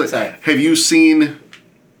chase? No. Sorry. Have you seen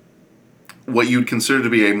what you'd consider to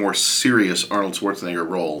be a more serious Arnold Schwarzenegger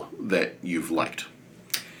role that you've liked?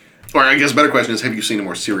 Or I guess a better question is, have you seen a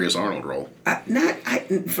more serious Arnold role?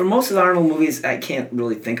 For most of the Arnold movies, I can't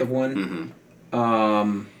really think of one.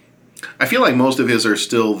 Mm-hmm. I feel like most of his are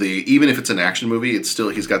still even if it's an action movie, it's still,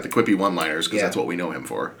 he's got the quippy one-liners because that's what we know him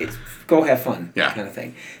for. It's go have fun kind of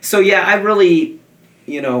thing. So yeah, I don't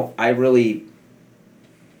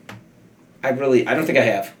think I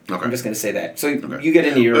have. Okay. I'm just going to say that. So you get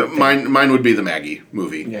into your mine would be the Maggie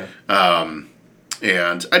movie. Yeah.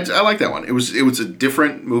 And I like that one. It was a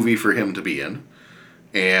different movie for him to be in,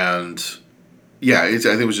 and yeah, I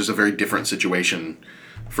think it was just a very different situation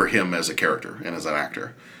for him as a character and as an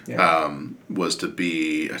actor. Yeah. Was to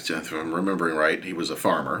be, if I'm remembering right, he was a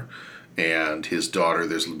farmer, and his daughter.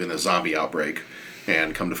 There's been a zombie outbreak,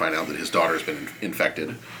 and come to find out that his daughter's been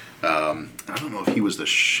infected. I don't know if he was the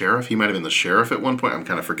sheriff. He might have been the sheriff at one point. I'm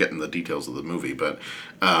kind of forgetting the details of the movie, but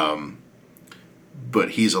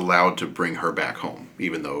he's allowed to bring her back home,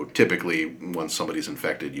 even though typically once somebody's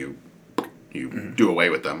infected, you do away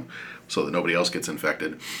with them so that nobody else gets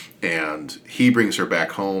infected. And he brings her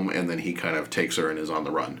back home, and then he kind of takes her and is on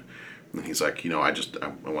the run. And he's like, I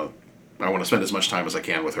want to spend as much time as I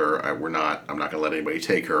can with her. I'm not going to let anybody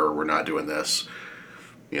take her. We're not doing this.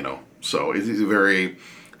 So it's a very,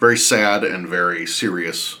 very sad and very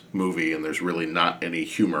serious movie, and there's really not any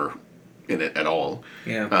humor in it at all.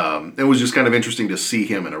 Yeah. It was just kind of interesting to see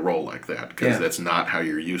him in a role like that, because Yeah. that's not how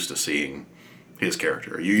you're used to seeing his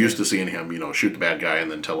character. You're used to seeing him, shoot the bad guy and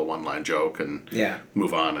then tell a one-line joke and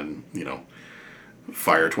move on and,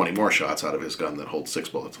 fire 20 more shots out of his gun that holds 6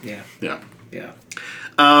 bullets. Yeah. Yeah. Yeah.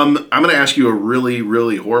 I'm going to ask you a really,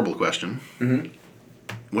 really horrible question. Mm-hmm.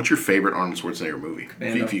 What's your favorite Arnold Schwarzenegger movie?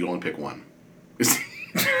 Commando. If you only pick one.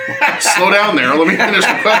 Slow down there. Let me finish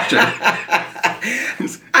the question.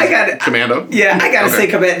 I got it. Commando? Yeah, I gotta say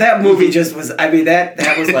Commando. That movie just was,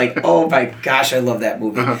 that was like, oh my gosh, I love that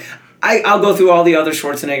movie. Uh-huh. I'll go through all the other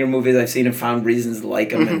Schwarzenegger movies I've seen and found reasons to like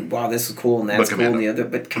them, and wow, this is cool and that's cool, and the other,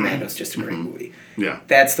 but Commando's just a great movie. Yeah.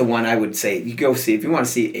 That's the one I would say, you go see, if you want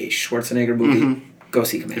to see a Schwarzenegger movie, go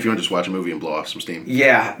see Commando. If you want to just watch a movie and blow off some steam.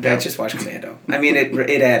 Yeah, just watch Commando. I mean, it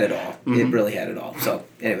had it all. It really had it all. So,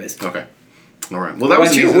 anyways. Okay. All right. Well, that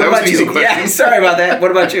was an easy question. Yeah, sorry about that. What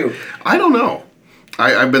about you? I don't know.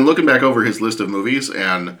 I've been looking back over his list of movies,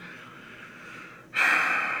 and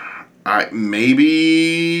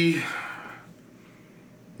maybe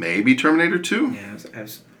Terminator 2. Yeah,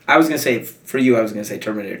 I was gonna say for you. I was gonna say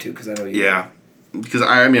Terminator 2 because I know you. Yeah, because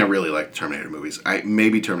I really like Terminator movies.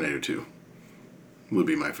 Maybe Terminator 2 would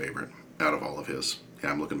be my favorite out of all of his.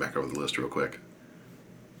 Yeah, I'm looking back over the list real quick.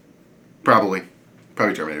 Probably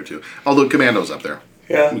Terminator 2. Although Commando's up there.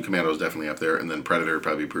 Yeah. Commando's definitely up there, and then Predator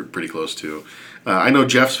probably pretty close too. I know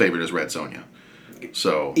Jeff's favorite is Red Sonja.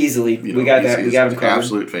 So easily, we got that. We got him covered.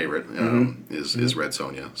 Absolute favorite is Red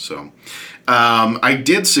Sonja. So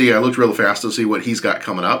I looked real fast to see what he's got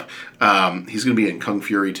coming up. He's going to be in Kung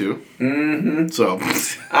Fury 2. Mm-hmm. So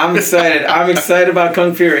I'm excited. I'm excited about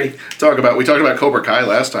Kung Fury. We talked about Cobra Kai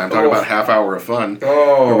last time. Talk about half hour of fun.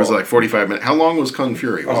 Oh, it was like 45 minutes. How long was Kung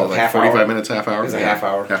Fury? Was it like 45 minutes, half hour? It was a half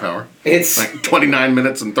hour. Half hour. It's like 29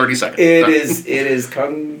 minutes and 30 seconds. It is.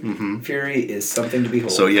 Kung Fury is something to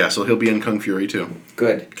behold. So he'll be in Kung Fury 2.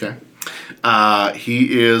 Good. Okay.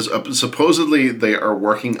 He is supposedly they are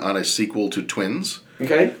working on a sequel to Twins.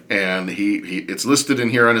 Okay. And he it's listed in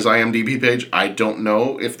here on his IMDb page. I don't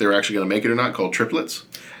know if they're actually going to make it or not. Called Triplets.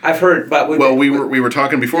 I've heard, but we were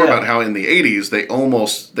talking before about how in the 80s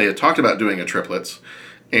they had talked about doing a Triplets,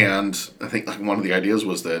 and I think like one of the ideas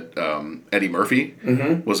was that Eddie Murphy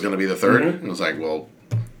was going to be the third. And it was like, well,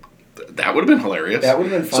 That would have been hilarious. That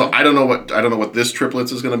would have been fun. So I don't know what this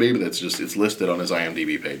triplets is going to be, but it's listed on his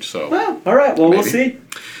IMDb page. So well, all right. Well, maybe. We'll see.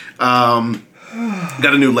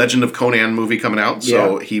 Got a new Legend of Conan movie coming out,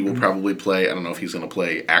 so Yeah. he will probably play. I don't know if he's going to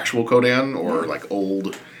play actual Conan or like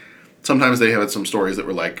old. Sometimes they have some stories that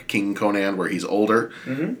were like King Conan, where he's older.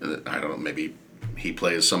 Mm-hmm. I don't know. Maybe he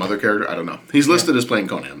plays some other character. I don't know. He's listed as playing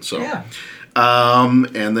Conan. So. Yeah.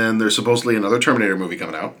 And then there's supposedly another Terminator movie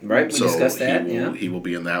coming out. Right, we discussed that, He will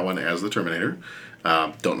be in that one as the Terminator.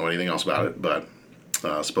 Don't know anything else about it, but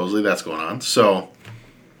supposedly that's going on. So,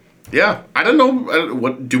 yeah, I don't know.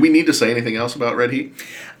 What do we need to say anything else about Red Heat?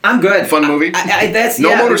 I'm good. Fun movie. That's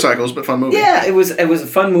no motorcycles, but fun movie. Yeah, it was a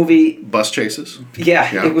fun movie. Bus chases.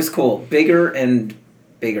 Yeah, it was cool. Bigger and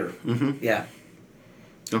bigger. Mm-hmm. Yeah.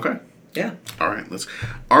 Okay. Yeah. All right. Let's.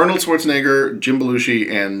 Arnold Schwarzenegger, Jim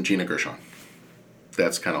Belushi, and Gina Gershon.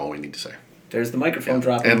 That's kind of all we need to say. There's the microphone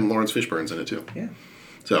dropping. And Lawrence Fishburne's in it too. Yeah.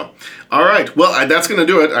 So, all right. Well, that's going to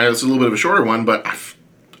do it. It's a little bit of a shorter one, but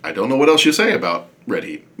I don't know what else you say about Red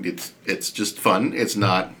Heat. It's just fun. It's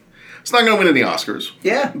not going to win any Oscars.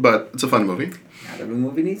 Yeah. But it's a fun movie. Not every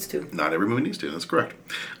movie needs to. Not every movie needs to. That's correct.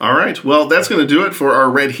 All right. Well, that's going to do it for our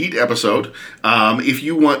Red Heat episode. If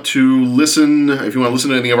you want to listen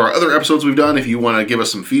to any of our other episodes we've done, if you want to give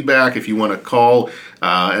us some feedback, if you want to call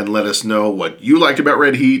and let us know what you liked about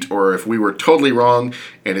Red Heat, or if we were totally wrong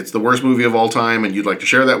and it's the worst movie of all time and you'd like to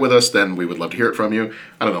share that with us, then we would love to hear it from you.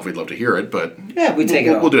 I don't know if we'd love to hear it, but yeah, we take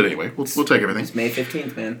it. We'll do it anyway. We'll take everything. It's May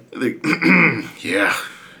 15th, man. Yeah.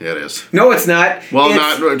 Yeah, it is. No, it's not. Well,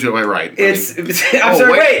 right. It's. I'm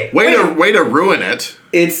sorry. Way to ruin it.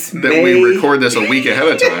 It's that we record this a week ahead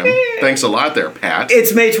of time. Thanks a lot, there, Pat.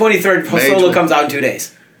 It's May 23rd. Solo comes out in 2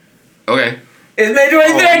 days. Okay. It's May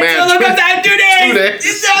 23rd. Solo comes out in 2 days. 2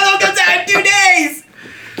 days. Solo comes out in 2 days.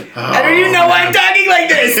 I don't even know why I'm talking like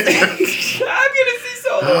this. I'm gonna see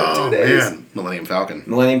Solo in 2 days. Man. Millennium Falcon.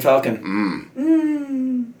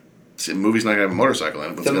 The movie's not gonna have a motorcycle in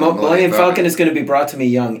it. But the Millennium Falcon is going to be brought to me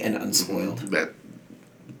young and unspoiled. That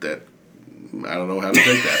I don't know how to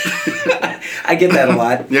take that. I get that a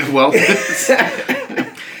lot. Yeah, well.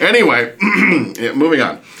 Anyway, moving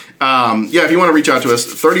on. If you want to reach out to us,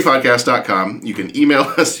 30podcast.com. You can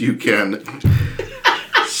email us. You can.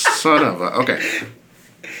 Son of a. Okay.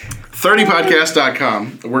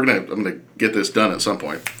 30podcast.com. I'm gonna get this done at some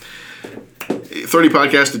point.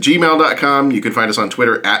 30podcast@gmail.com. You can find us on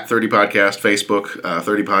Twitter at 30podcast, Facebook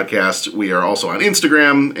 30podcast. We are also on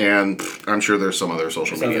Instagram, and I'm sure there's some other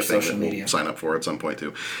social media thing that we'll sign up for at some point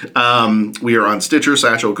too. We are on Stitcher,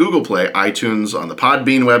 Satchel, Google Play, iTunes, on the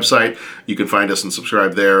Podbean website. You can find us and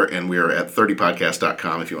subscribe there, and we are at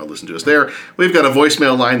 30podcast.com if you want to listen to us there. We've got a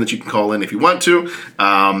voicemail line that you can call in if you want to.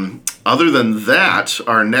 Other than that,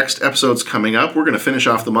 our next episode's coming up. We're going to finish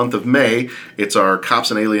off the month of May. It's our Cops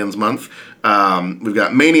and Aliens month. We've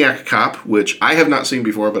got Maniac Cop, which I have not seen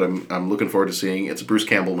before, but I'm looking forward to seeing. It's a Bruce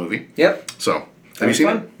Campbell movie. Yep. So, have you seen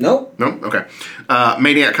it? No. No? Okay.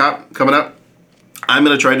 Maniac Cop coming up. I'm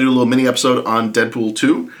going to try to do a little mini episode on Deadpool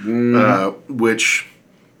 2, which,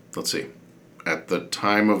 let's see. At the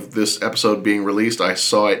time of this episode being released, I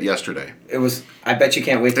saw it yesterday. I bet you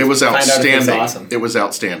can't wait to find out if it's awesome. It was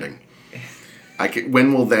outstanding.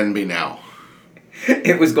 When will then be now?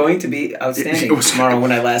 It was going to be outstanding tomorrow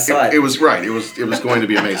when I last saw it. It was right. It was going to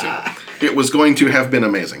be amazing. It was going to have been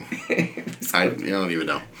amazing. I don't even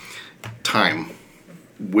know. Time.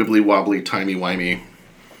 Wibbly wobbly, timey wimey,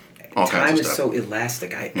 all kinds of stuff. Time is so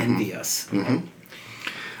elastic. I envy us.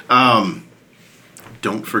 Mm-hmm.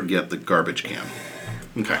 Don't forget the garbage can.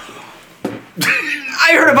 Okay.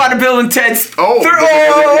 I heard about Bill and Ted's.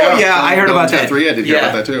 I heard about that. 3. I did hear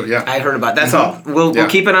about that too. Yeah, I heard about that. That's all. We'll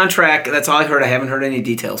keep it on track. That's all I heard. I haven't heard any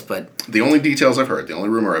details, but the only details I've heard, the only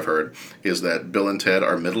rumor I've heard, is that Bill and Ted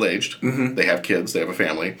are middle-aged. Mm-hmm. They have kids. They have a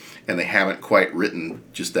family, and they haven't quite written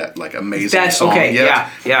just that amazing song okay. yet.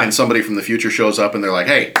 Yeah. And somebody from the future shows up, and they're like,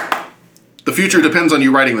 "Hey, the future depends on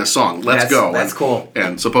you writing this song. Let's go." That's cool.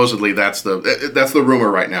 And supposedly that's the rumor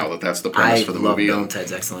right now, that's the premise for the movie. Bill and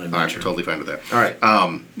Ted's Excellent Adventure. I'm totally fine with that. All right.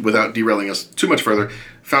 Without derailing us too much further,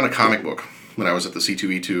 found a comic book when I was at the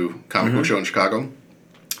C2E2 comic book show in Chicago.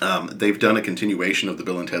 They've done a continuation of the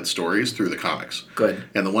Bill and Ted stories through the comics. Good.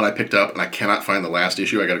 And the one I picked up, and I cannot find the last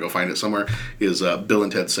issue, I got to go find it somewhere, is Bill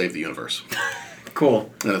and Ted Save the Universe.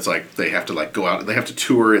 Cool. And it's like they have to go out, they have to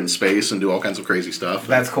tour in space and do all kinds of crazy stuff.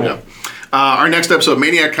 That's cool. Yeah. Our next episode,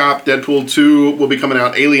 Maniac Cop, Deadpool 2 will be coming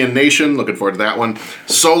out. Alien Nation, looking forward to that one.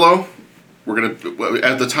 Solo, we're gonna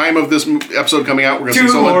at the time of this episode coming out, we're gonna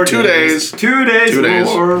see Solo in 2 days. 2 days. 2 days.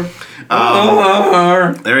 More.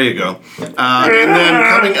 There you go. And then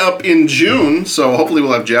coming up in June, so hopefully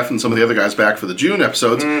we'll have Jeff and some of the other guys back for the June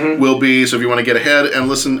episodes, will be, so if you want to get ahead and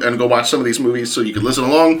listen and go watch some of these movies so you can listen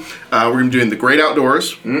along, we're going to be doing The Great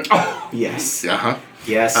Outdoors. Oh, yes. Uh-huh.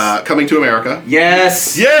 Yes. Coming to America.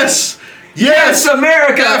 Yes. Yes! Yes,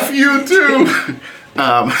 America! F you too!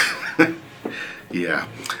 Yeah.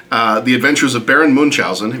 The Adventures of Baron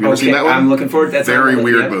Munchausen. Have you ever seen that one? I'm looking forward to that. Very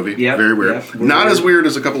weird movie. Yep, Very weird. yep. Not as weird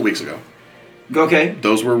as a couple weeks ago. Okay.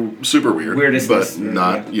 Those were super weird. Weirdest. But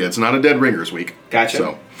not, it's not a Dead Ringers week. Gotcha.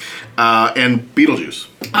 So, and Beetlejuice.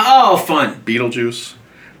 Oh, fun. Beetlejuice.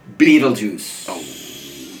 Beetlejuice.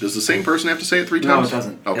 Oh. Does the same person have to say it 3 No, times? it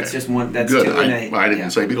doesn't. Okay. That's just one. That's Good. two. I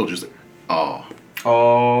didn't say Beetlejuice. Oh.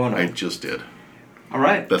 Oh, no. I just did. All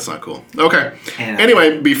right. That's not cool. Okay. And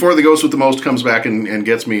anyway, before the Ghost with the Most comes back and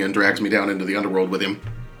gets me and drags me down into the underworld with him,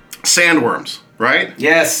 Sandworms, right?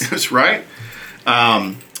 Yes. That's right.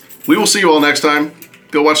 We will see you all next time.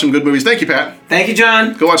 Go watch some good movies. Thank you, Pat. Thank you,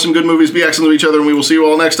 John. Go watch some good movies. Be excellent to each other, and we will see you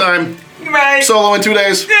all next time. Goodbye. Solo in 2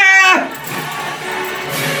 days. Yeah.